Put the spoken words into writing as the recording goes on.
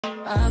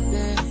I've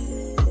been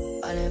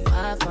all in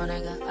my phone,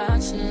 I got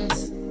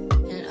options.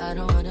 And I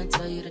don't wanna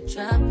tell you to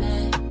drop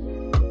it,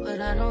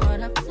 but I don't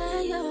wanna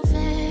play your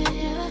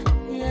fair.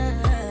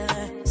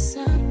 Yeah,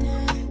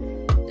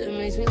 something that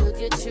makes me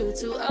look at you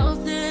too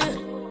out there.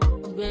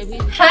 Baby.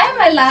 Hi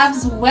my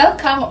loves,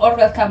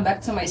 welcome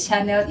back to my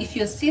channel. If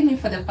you're seeing me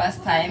for the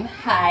first time,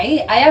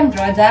 hi, I am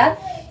Rhoda.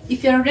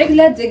 If you're a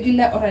regular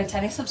or a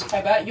returning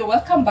subscriber, you're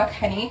welcome back,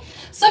 honey.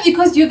 So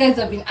because you guys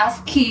have been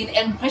asking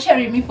and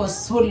pressuring me for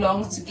so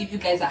long to give you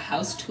guys a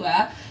house tour,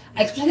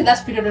 especially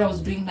that period when I was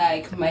doing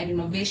like my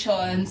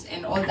renovations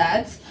and all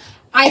that,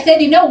 I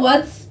said, you know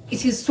what,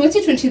 it is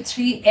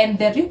 2023 and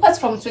the requests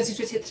from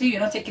 2023, you're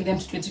not taking them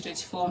to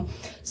 2024.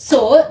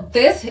 So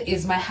this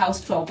is my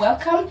house tour.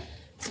 Welcome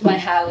to my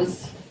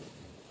house.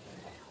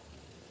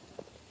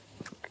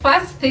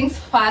 First things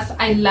first,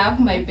 I love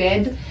my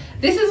bed.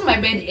 This is my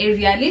bed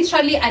area.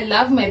 Literally, I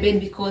love my bed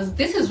because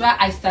this is where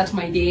I start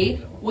my day.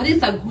 What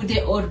is a good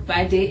day or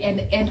bad day, and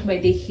end my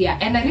day here.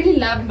 And I really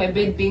love my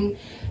bed being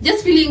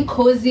just feeling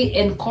cozy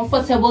and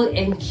comfortable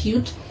and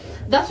cute.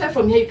 That's why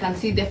from here you can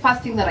see the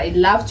first thing that I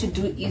love to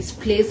do is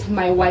place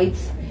my white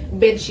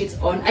bed sheets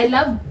on. I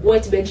love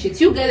white bed sheets.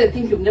 You guys, I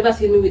think you've never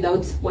seen me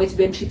without white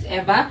bed sheets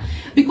ever,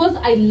 because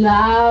I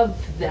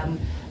love them.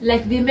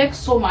 Like, they make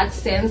so much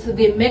sense.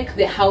 They make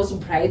the house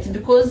bright,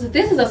 because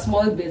this is a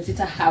small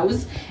bedsitter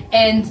house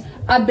and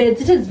a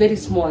bedsitter is very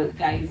small,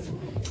 guys.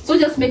 So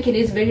just making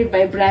it very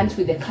vibrant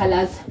with the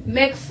colors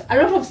makes a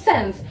lot of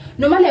sense.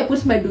 Normally I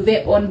put my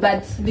duvet on,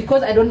 but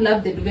because I don't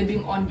love the duvet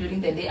being on during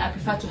the day, I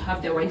prefer to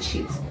have the white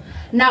sheets.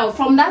 Now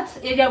from that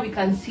area we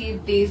can see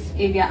this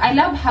area. I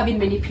love having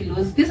many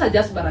pillows. These are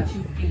just but a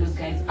few pillows,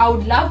 guys. I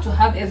would love to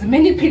have as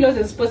many pillows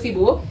as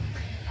possible,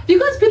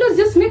 because pillows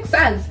just make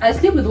sense. I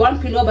sleep with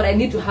one pillow, but I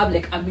need to have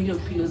like a million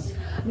pillows.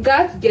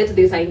 God get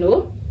this, I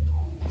know.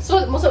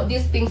 So most of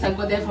these things I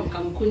got them from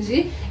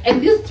Kamukunji.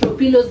 And these throw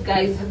pillows,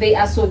 guys, they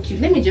are so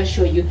cute. Let me just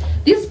show you.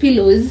 These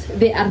pillows,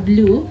 they are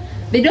blue.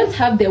 They don't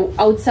have the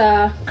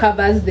outer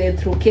covers, the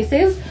throw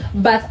cases,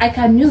 but I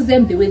can use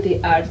them the way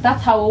they are.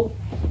 That's how,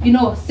 you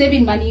know,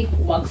 saving money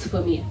works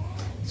for me.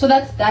 So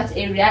that's that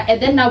area.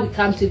 And then now we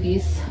come to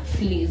this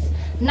fleece.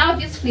 Now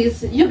this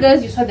fleece, you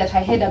guys, you saw that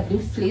I had a blue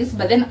fleece,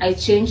 but then I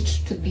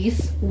changed to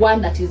this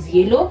one that is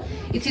yellow.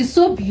 It is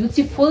so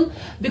beautiful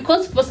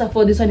because first of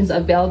all, this one is a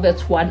velvet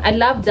one. I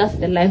love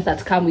just the lines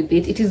that come with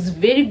it. It is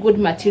very good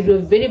material,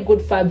 very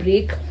good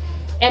fabric,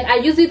 and I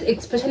use it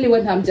especially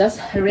when I'm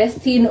just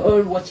resting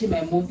or watching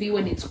my movie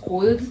when it's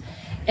cold.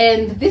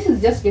 And this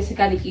is just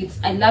basically it.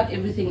 I love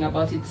everything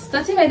about it.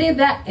 Starting my day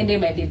there, ending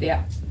my day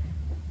there.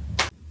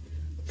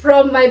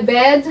 From my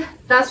bed,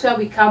 that's where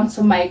we come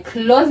to my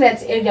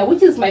closet area,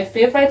 which is my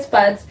favorite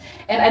part.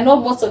 And I know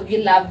most of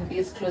you love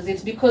this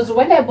closet because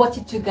when I bought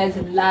it, you guys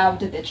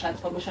loved the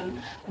transformation.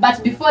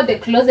 But before the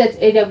closet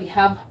area, we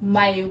have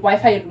my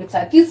Wi-Fi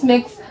router. This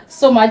makes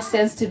so much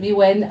sense to me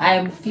when I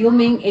am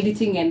filming,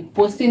 editing and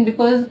posting,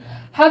 because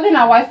having a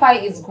Wi-Fi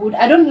is good.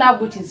 I don't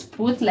love what is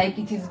put, like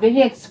it is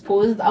very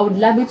exposed. I would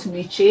love it to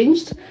be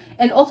changed.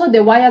 And also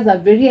the wires are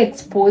very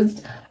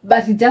exposed,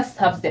 but it just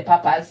serves the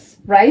purpose,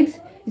 right?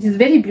 It is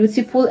very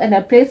beautiful. And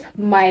I place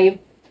my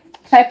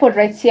tripod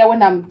right here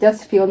when I'm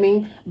just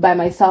filming by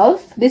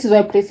myself. This is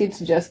where I place it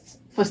just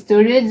for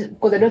storage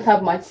because I don't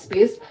have much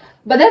space.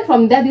 But then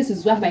from there, this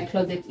is where my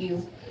closet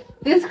is.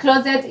 This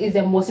closet is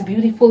the most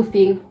beautiful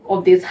thing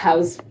of this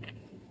house,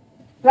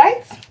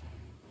 right?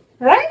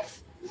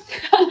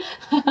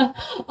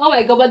 Oh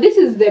my god, but this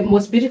is the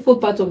most beautiful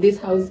part of this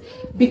house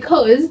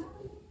because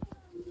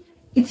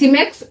it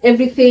makes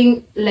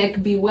everything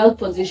like be well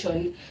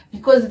positioned,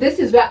 because this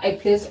is where I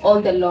place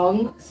all the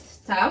long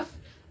stuff.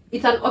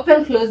 It's an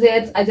open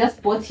closet. I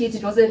just bought it.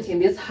 It wasn't in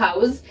this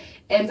house,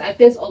 and I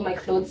place all my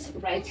clothes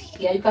right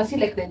here. You can see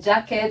like the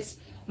jackets,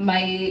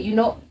 my, you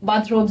know,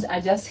 bathrobes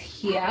are just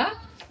here,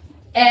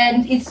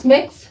 and it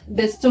makes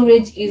the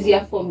storage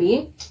easier for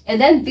me. And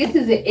then this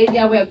is the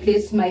area where I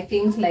place my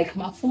things like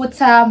my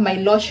futa, my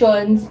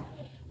lotions,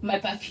 my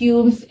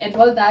perfumes and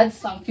all that.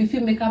 Some fifi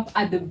makeup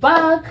at the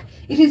back.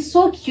 It is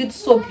so cute,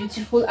 so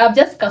beautiful. I've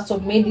just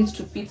custom made it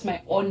to fit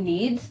my own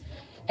needs.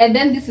 And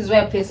then this is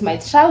where I place my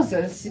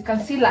trousers. You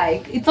can see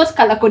like it's not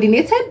color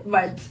coordinated,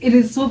 but it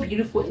is so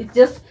beautiful. It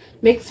just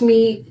makes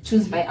me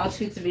choose my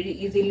outfits very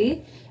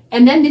easily.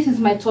 And then this is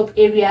my top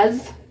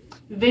areas.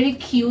 Very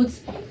cute,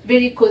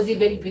 very cozy,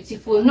 very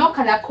beautiful. No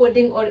color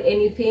coding or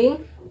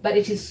anything, but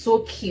it is so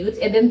cute.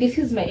 And then this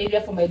is my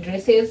area for my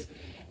dresses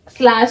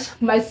slash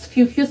my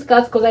few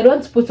skirts, because I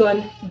don't put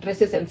on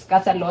dresses and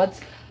skirts a lot.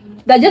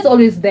 They're just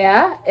always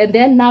there. And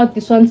then now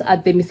these ones are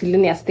the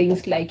miscellaneous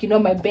things, like, you know,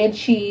 my bed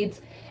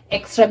sheets,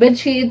 extra bed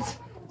sheets,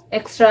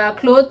 extra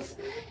clothes,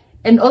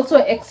 and also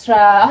extra,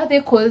 how are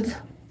they called,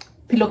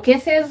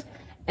 pillowcases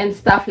and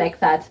stuff like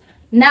that.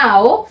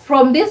 Now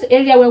from this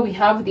area where we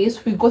have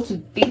this, we go to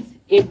this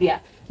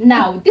area.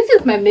 Now this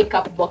is my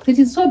makeup box. It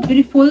is so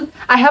beautiful.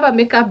 I have a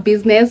makeup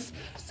business,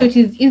 so it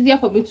is easier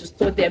for me to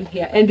store them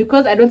here. And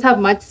because I don't have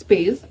much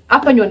space,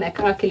 hapa ndio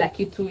nakaweka kila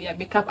kitu ya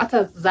makeup,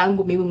 hata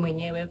zangu mimi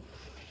mwenyewe.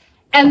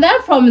 And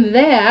then from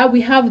there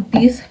we have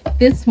these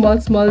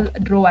small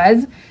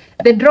drawers.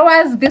 The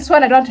drawers, this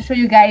one I don't want to show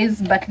you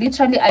guys, but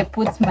literally I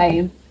put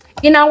my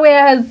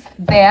innerwears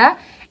there,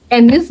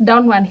 and this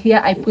down one here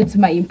I put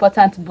my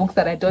important books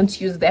that I don't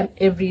use them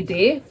every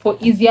day for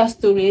easier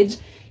storage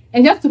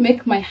and just to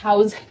make my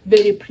house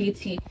very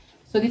pretty.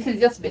 So this is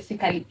just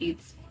basically it,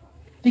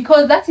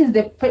 because that is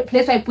the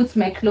place I put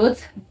my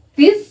clothes.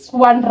 This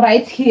one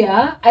right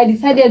here, I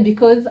decided,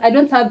 because I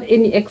don't have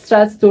any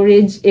extra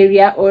storage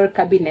area or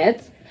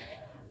cabinet,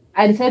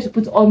 I decided to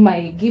put all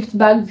my gift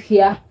bags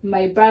here,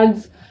 my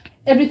bags,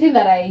 everything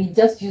that I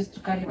just use to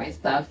carry my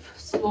stuff.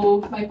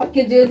 So my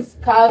packages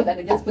come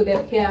and I just put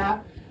them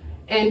here,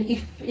 and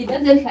if it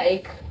doesn't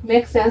like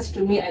make sense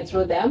to me, I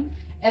throw them.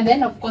 And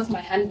then of course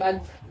my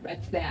handbags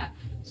right there.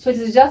 So it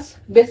is just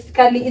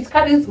basically, it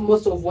carries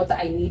most of what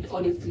I need,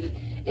 honestly.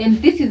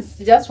 And this is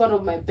just one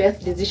of my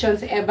best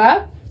decisions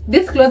ever.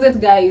 This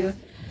closet, guys,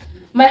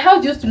 my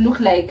house used to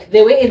look like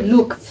the way it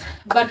looked,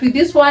 but with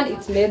this one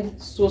it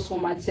made so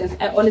much sense.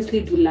 I honestly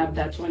do love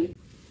that one.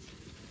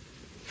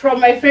 From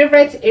my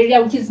favorite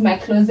area, which is my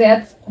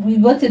closet, we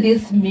go to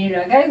this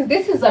mirror. Guys,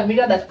 this is a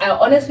mirror that I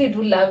honestly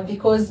do love,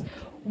 because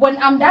when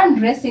I'm done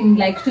dressing,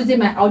 like choosing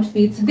my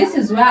outfits, this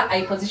is where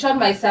I position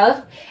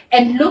myself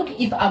and look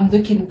if I'm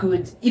looking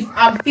good, if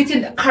I'm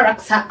fitting the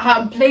character,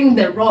 I'm playing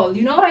the role,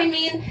 you know what I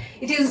mean?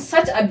 It is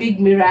such a big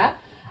mirror.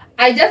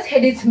 I just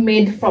had it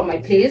made from my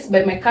place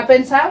by my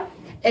carpenter,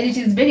 and it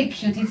is very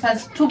cute. It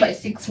has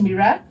 2x6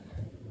 mirror.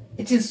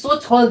 It is so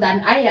tall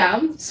than I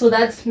am, so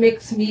that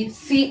makes me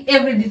see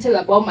every detail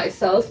about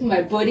myself,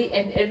 my body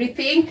and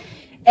everything.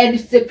 And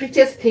it's the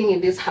prettiest thing in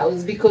this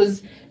house,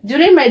 because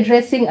during my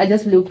dressing I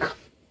just look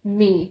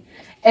me,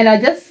 and I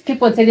just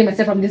keep on telling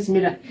myself from this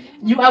mirror,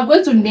 you are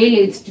going to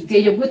nail it today,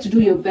 you're going to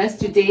do your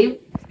best today.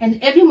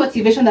 And every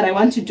motivation that I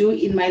want to do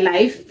in my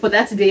life for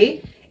that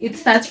day, it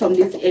starts from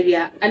this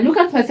area. I look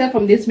at myself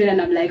from this mirror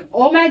and I'm like,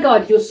 oh my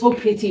god, you're so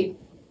pretty,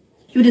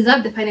 you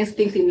deserve the finest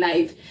things in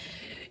life,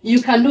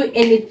 you can do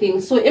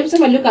anything. So every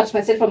time I look at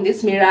myself from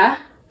this mirror,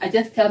 I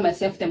just tell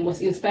myself the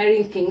most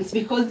inspiring things,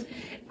 because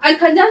I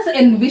can just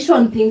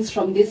envision things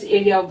from this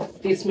area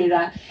of this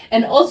mirror.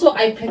 And also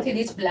I painted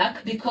it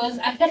black because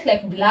I felt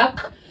like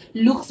black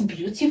looks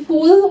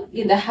beautiful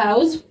in the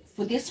house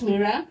for this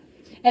mirror.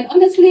 And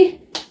honestly,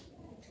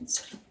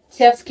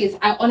 chef's kiss,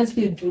 I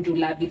honestly do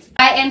love it.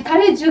 I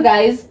encourage you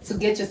guys to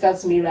get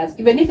yourselves mirrors,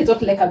 even if it's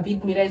not like a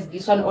big mirror is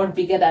this one or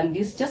bigger than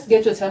this. Just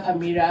get yourself a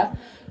mirror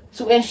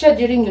to ensure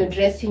during your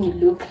dressing you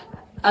look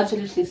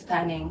absolutely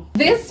stunning.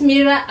 This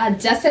mirror,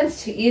 adjacent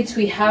to it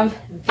we have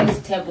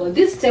this table.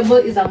 This table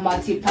is a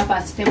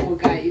multi-purpose table,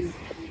 guys.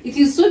 It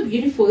is so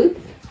beautiful.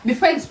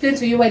 Before I explain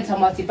to you why it's a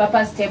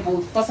multi-purpose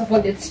table, first of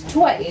all, let's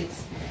tour it.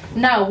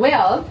 Now,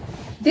 well,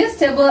 this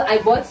table, I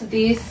bought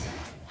this,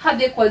 how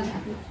they called,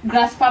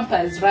 grass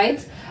pampers,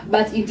 right?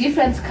 But in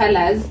different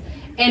colors,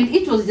 and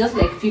it was just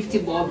like 50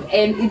 bob,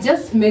 and it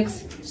just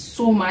makes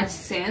so much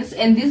sense.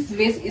 And this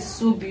vase is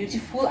so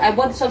beautiful. I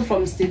bought this one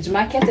from Stage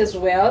Market as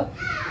well.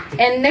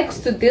 And next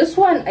to this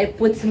one, I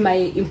put my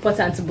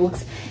important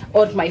books,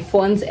 or my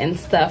phones and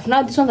stuff.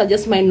 Now these ones are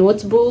just my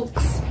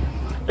notebooks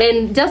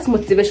and just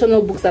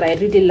motivational books that I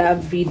really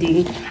love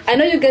reading. I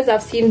know you guys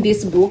have seen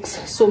these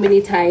books so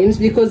many times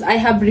because I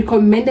have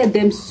recommended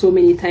them so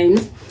many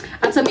times.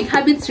 Atomic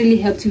Habits really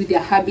helps you with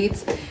your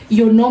habits,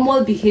 your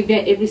normal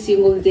behavior every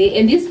single day.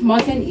 And this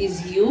Mountain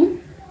Is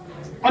You,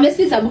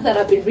 honestly, it's a book that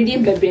I've been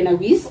reading by Brenna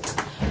Wist,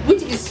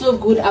 which is so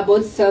good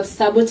about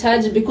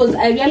self-sabotage, because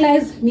I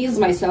realize me as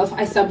myself,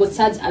 I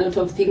sabotage a lot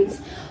of things.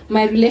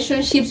 My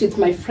relationships with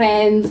my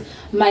friends,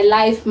 my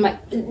life,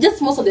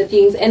 just most of the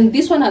things. And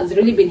this one has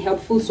really been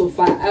helpful so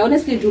far. I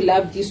honestly do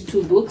love these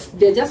two books.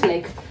 They're just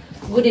like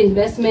good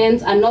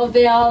investments, a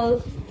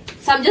novel,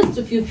 some just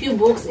a few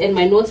books, and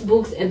my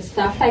notebooks and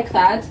stuff like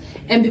that.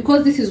 And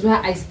because this is where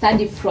I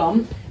study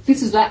from,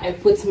 this is where I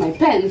put my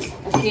pens,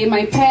 okay,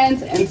 my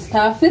pens and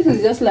stuff. This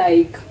is just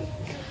like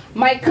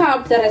my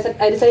cup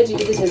that I decided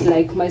to use it as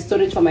like my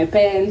storage for my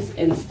pens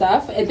and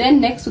stuff. And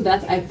then next to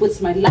that, I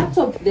put my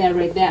laptop there,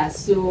 right there.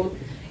 So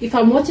if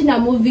I'm watching a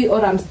movie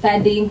or I'm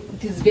studying,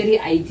 it is very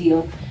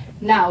ideal.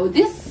 Now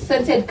this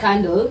scented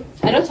candle,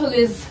 I don't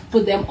always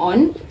put them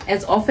on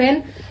as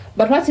often,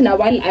 but once in a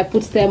while I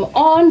put them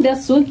on. They're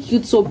so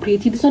cute, so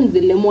pretty. This one is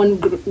the lemon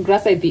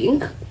grass, I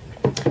think.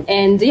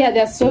 And yeah,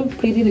 they're so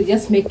pretty. They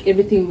just make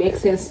everything make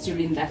sense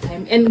during that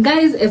time. And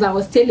guys, as I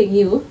was telling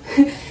you,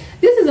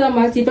 this is a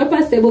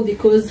multi-purpose table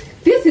because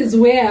this is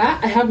where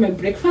I have my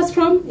breakfast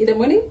from in the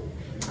morning.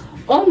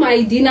 All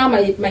my dinner,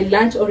 my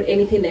lunch or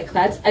anything like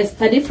that, I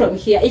study from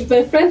here. If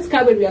my friends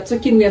come and we are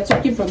talking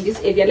from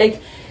this area.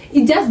 Like,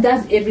 it just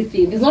does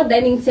everything. It's not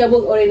dining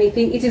table or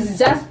anything. It is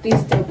just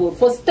this table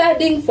for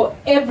studying, for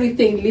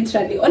everything,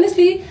 literally.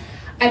 Honestly,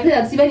 I feel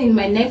that even in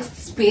my next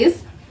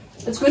space,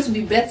 it's going to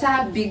be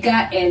better, bigger,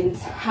 and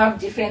have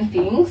different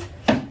things.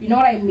 You know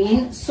what I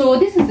mean? So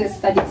this is a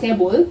study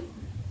table.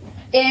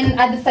 And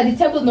at the study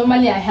table,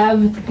 normally I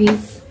have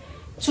these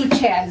two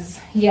chairs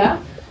here.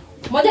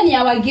 Moja ni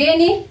ya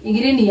wageni,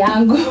 ingine ni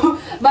yangu.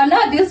 But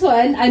now this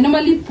one, I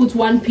normally put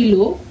one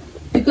pillow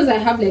because I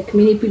have like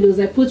many pillows.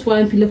 I put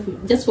one pillow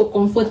just for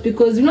comfort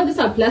because you know these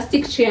are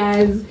plastic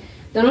chairs.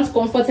 They're not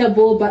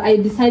comfortable, but I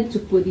decided to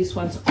put these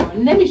ones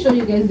on. Let me show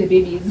you guys the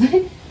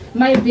babies.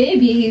 My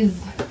babies.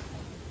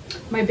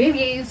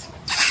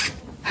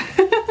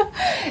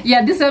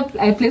 Yeah, this is where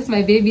I place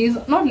my babies.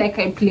 Not like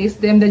I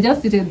placed them, they're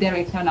just sitting there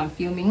right now and I'm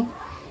filming.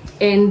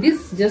 And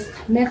this just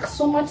makes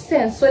so much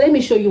sense. So let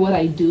me show you what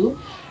I do.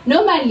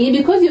 Normally,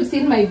 because you've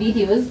seen my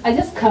videos, I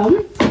just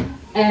come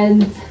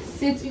and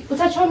sit with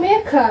a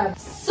makeup.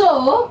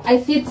 So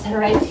I sit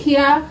right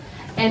here,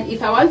 and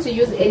if I want to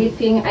use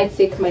anything, I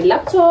take my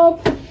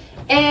laptop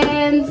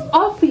and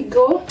off we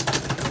go.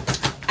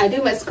 I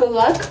do my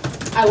schoolwork,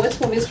 I watch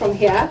movies from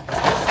here,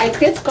 I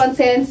create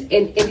content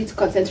and edit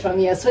content from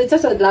here. So it's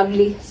such a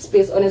lovely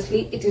space.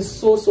 Honestly, it is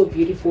so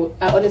beautiful.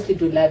 I honestly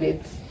do love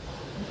it.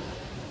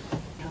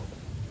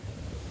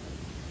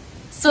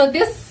 So in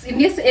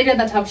this area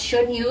that I've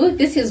shown you,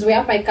 this is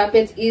where my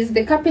carpet is.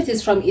 The carpet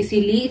is from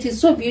Isili. It is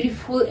so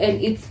beautiful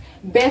and it's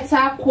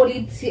better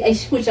quality.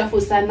 Yes,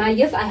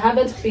 I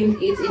haven't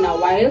cleaned it in a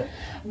while,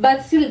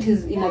 but still it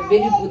is in a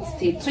very good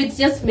state. So it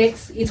just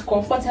makes it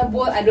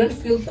comfortable. I don't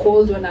feel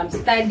cold when I'm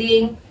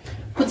studying.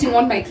 Putting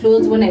on my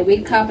clothes when I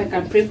wake up, I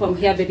can pray from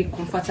here very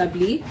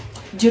comfortably.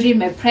 During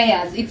my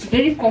prayers, it's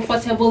very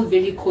comfortable,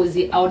 very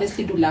cozy. I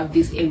honestly do love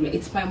this area.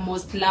 It's my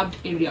most loved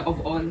area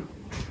of all.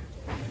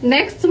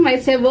 Next to my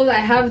table, I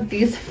have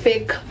this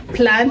fake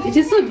plant. It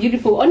is so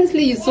beautiful.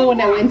 Honestly, you saw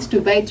when I went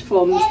to buy it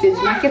from Stage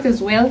Market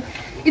as well.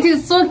 It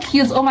is so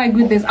cute. Oh my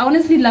goodness, I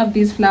honestly love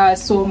these flowers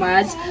so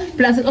much.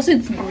 Plus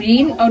it's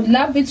green. I would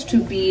love it to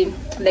be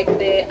like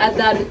the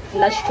other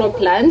natural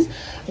plants,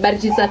 but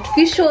it is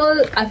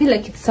artificial. I feel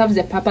like it serves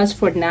the purpose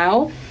for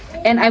now.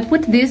 And I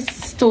put these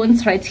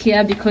stones right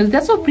here because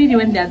they're so pretty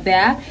when they're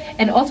there.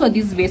 And also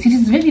this vase, it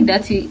is very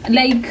dirty,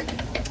 like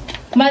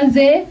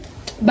manze,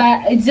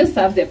 but it just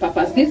serves the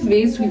purpose. This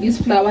vase with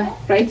this flower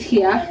right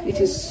here, it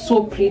is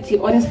so pretty.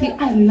 Honestly,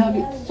 I love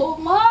it so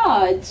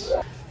much.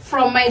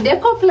 From my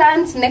decor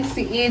plant next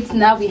to it,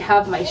 now we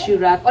have my shoe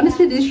rack.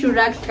 Honestly, this shoe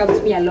rack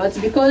helps me a lot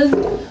because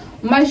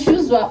my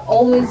shoes were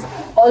always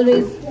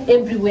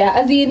everywhere.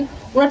 As in,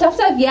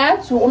 unatafuta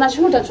viatu,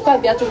 unashindwa utachukua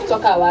viatu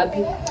kutoka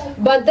wapi.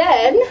 But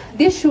then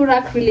this shoe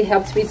rack really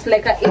helps me. It's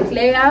like a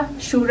 8-layer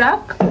shoe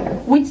rack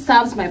which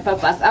serves my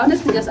purpose. I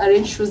honestly just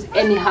arrange shoes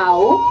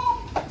anyhow,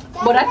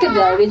 but I can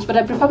arrange, but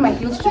I prefer my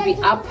heels to be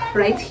up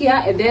right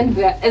here, and then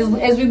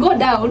as we go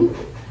down,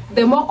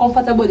 the more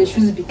comfortable the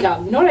shoes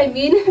become, you know what I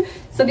mean?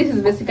 So this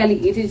is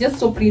basically it. It's just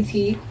so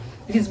pretty.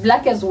 It is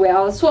black as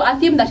well, so a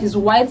theme that is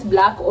white,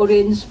 black,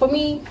 orange, for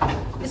me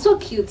it's so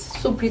cute,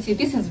 so pretty.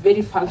 This is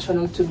very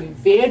functional to me,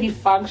 very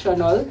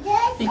functional,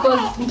 because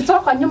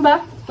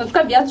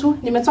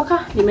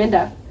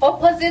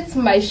opposite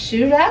my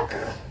shoe rack,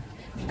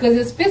 because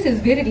the space is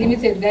very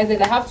limited, guys,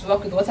 and I have to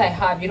work with what I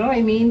have, you know what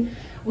I mean?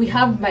 We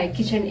have my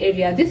kitchen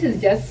area. This is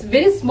just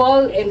very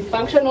small and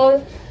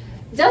functional,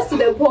 just to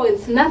the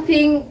point,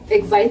 nothing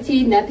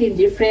exciting, nothing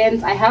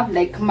different. I have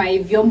like my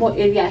vyombo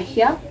area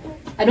here.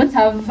 I put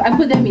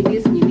them in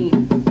this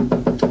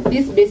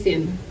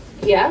basin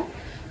here,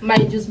 my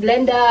juice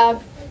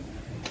blender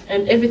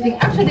and everything.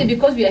 Actually,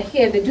 because we are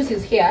here, the juice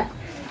is here,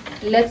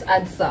 let's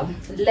add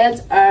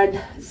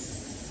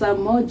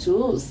some more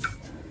juice.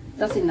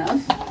 That's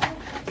enough.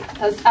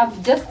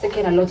 I've just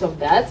taken a lot of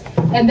that.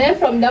 And then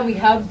from there we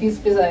have this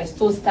place that I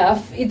store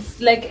stuff. It's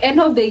like end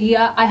of the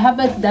year. I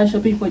haven't done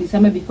shopping for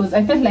December because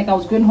I felt like I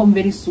was going home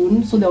very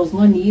soon, so there was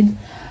no need.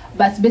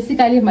 But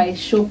basically my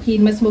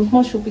shopping, my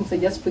small shoppings, I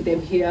just put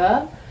them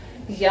here.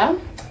 Yeah,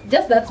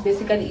 just that's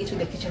basically it with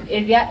the kitchen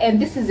area.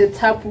 And this is the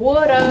tap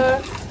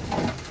water.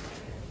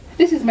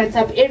 This is my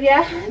tap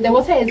area. The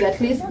water is at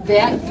least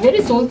there. It's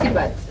very salty,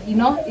 but you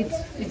know, it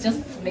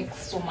just makes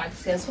so much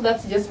sense. So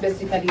that's just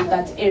basically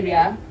that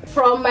area.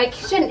 From my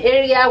kitchen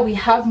area, we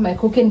have my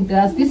cooking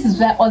gas. This is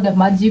where all the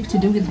magic to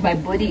do with my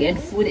body and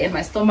food and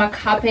my stomach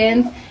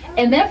happens.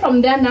 And then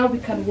from there, now we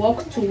can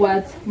walk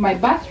towards my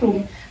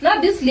bathroom. Now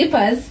these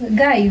slippers,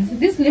 guys,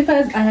 these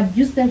slippers, I have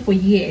used them for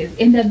years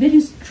and they're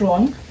very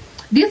strong.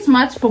 This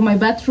mat for my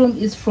bathroom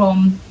is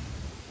from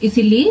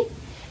Italy.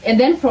 And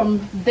then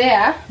from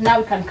there, now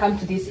we can come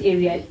to this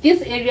area.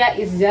 This area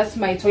is just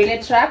my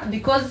toilet rack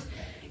because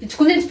it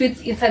couldn't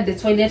fit inside the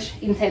toilet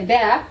inside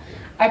there.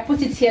 I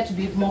put it here to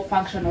be more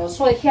functional.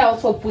 So here I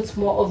also put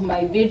more of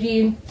my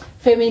very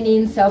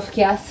feminine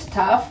self-care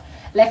stuff,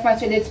 like my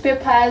toilet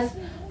papers,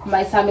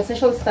 some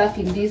essential stuff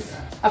in this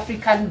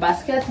African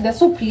basket. They're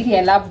so pretty,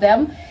 I love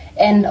them.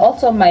 And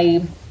also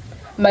my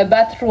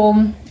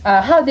bathroom,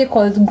 how they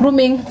call it,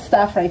 grooming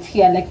stuff right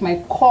here, like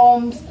my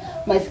combs,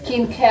 my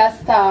skincare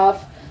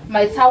stuff,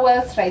 my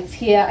towels right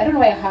here. I don't know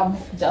why I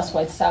have just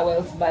white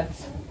towels, but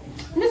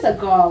I'm just a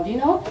girl, you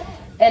know.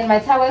 And my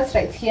towels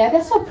right here,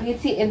 they're so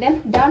pretty. And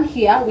then down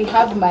here we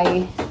have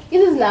my,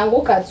 this is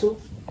Nangoka too,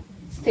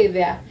 stay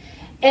there.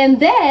 And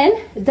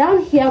then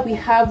down here we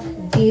have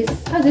this,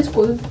 how's it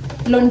called,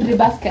 laundry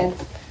basket.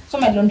 So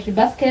my laundry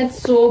basket,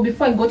 so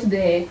before I go to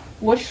the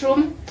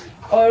washroom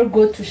or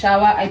go to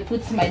shower, I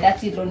put my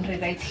dirty laundry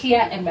right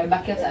here and my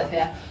buckets are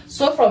there.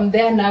 So from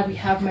there, now we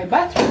have my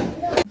bathroom.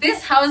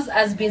 This house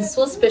has been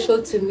so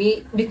special to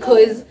me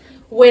because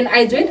when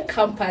I joined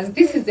campus,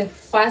 this is the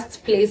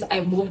first place I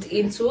moved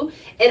into,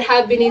 and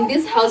have been in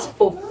this house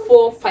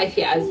for 5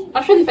 years.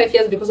 Actually 5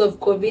 years because of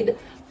COVID.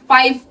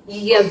 5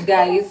 years,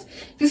 guys.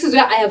 This is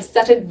where I have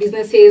started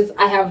businesses,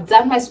 I have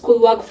done my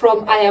schoolwork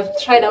from, I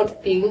have tried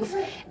out things,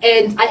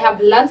 and I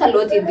have learned a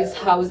lot in this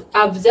house.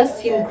 I've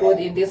just seen growth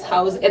in this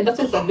house, and that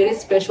is a very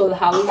special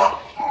house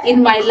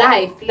in my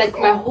life, like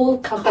my whole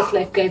campus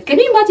life, guys. Can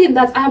you imagine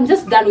that I am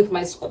just done with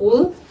my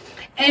school?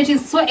 And it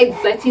is so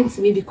exciting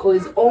to me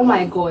because, oh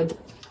my god,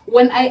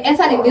 when I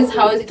entered in this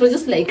house, it was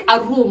just like a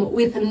room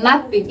with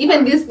nothing.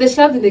 Even the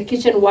shelves in the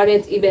kitchen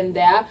weren't even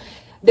there.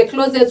 The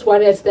closets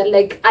weren't there.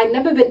 Like, I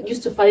never been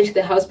used to furnish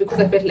the house because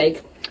I felt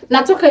like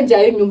natoka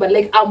nje nyumba,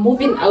 like I'm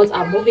moving out,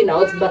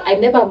 but I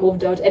never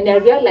moved out. And I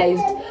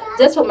realized,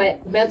 just for my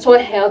mental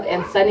health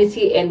and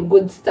sanity and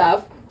good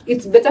stuff,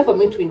 it's better for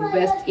me to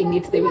invest in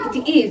it the way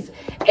it is.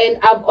 And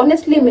I've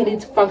honestly made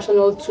it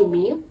functional to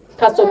me,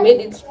 custom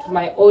made it to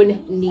my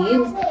own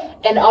needs,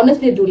 and I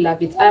honestly do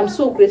love it. I am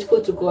so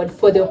grateful to God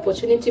for the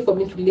opportunity for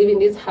me to live in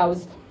this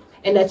house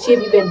and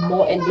achieve even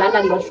more and learn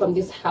a lot from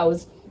this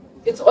house.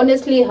 It's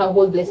honestly a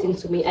whole blessing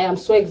to me. I am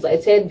so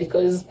excited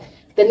because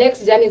the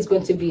next journey is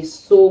going to be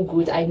so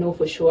good, I know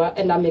for sure,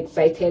 and I'm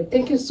excited.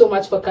 Thank you so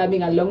much for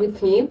coming along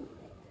with me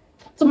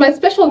to my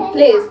special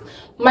place,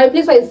 my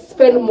place I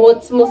spend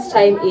most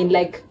time in.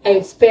 Like, I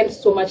spend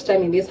so much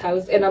time in this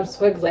house, and I'm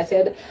so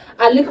excited.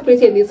 I look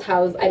pretty in this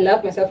house, I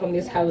love myself from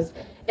this house,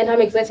 and I'm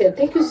excited.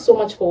 Thank you so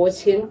much for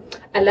watching.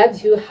 I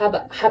love you. Have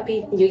a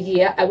happy new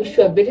year. I wish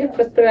you a very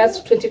prosperous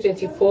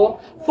 2024,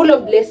 full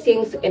of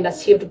blessings and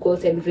achieved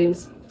goals and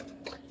dreams.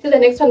 Till the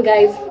next one,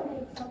 guys.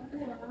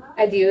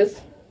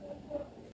 Adios.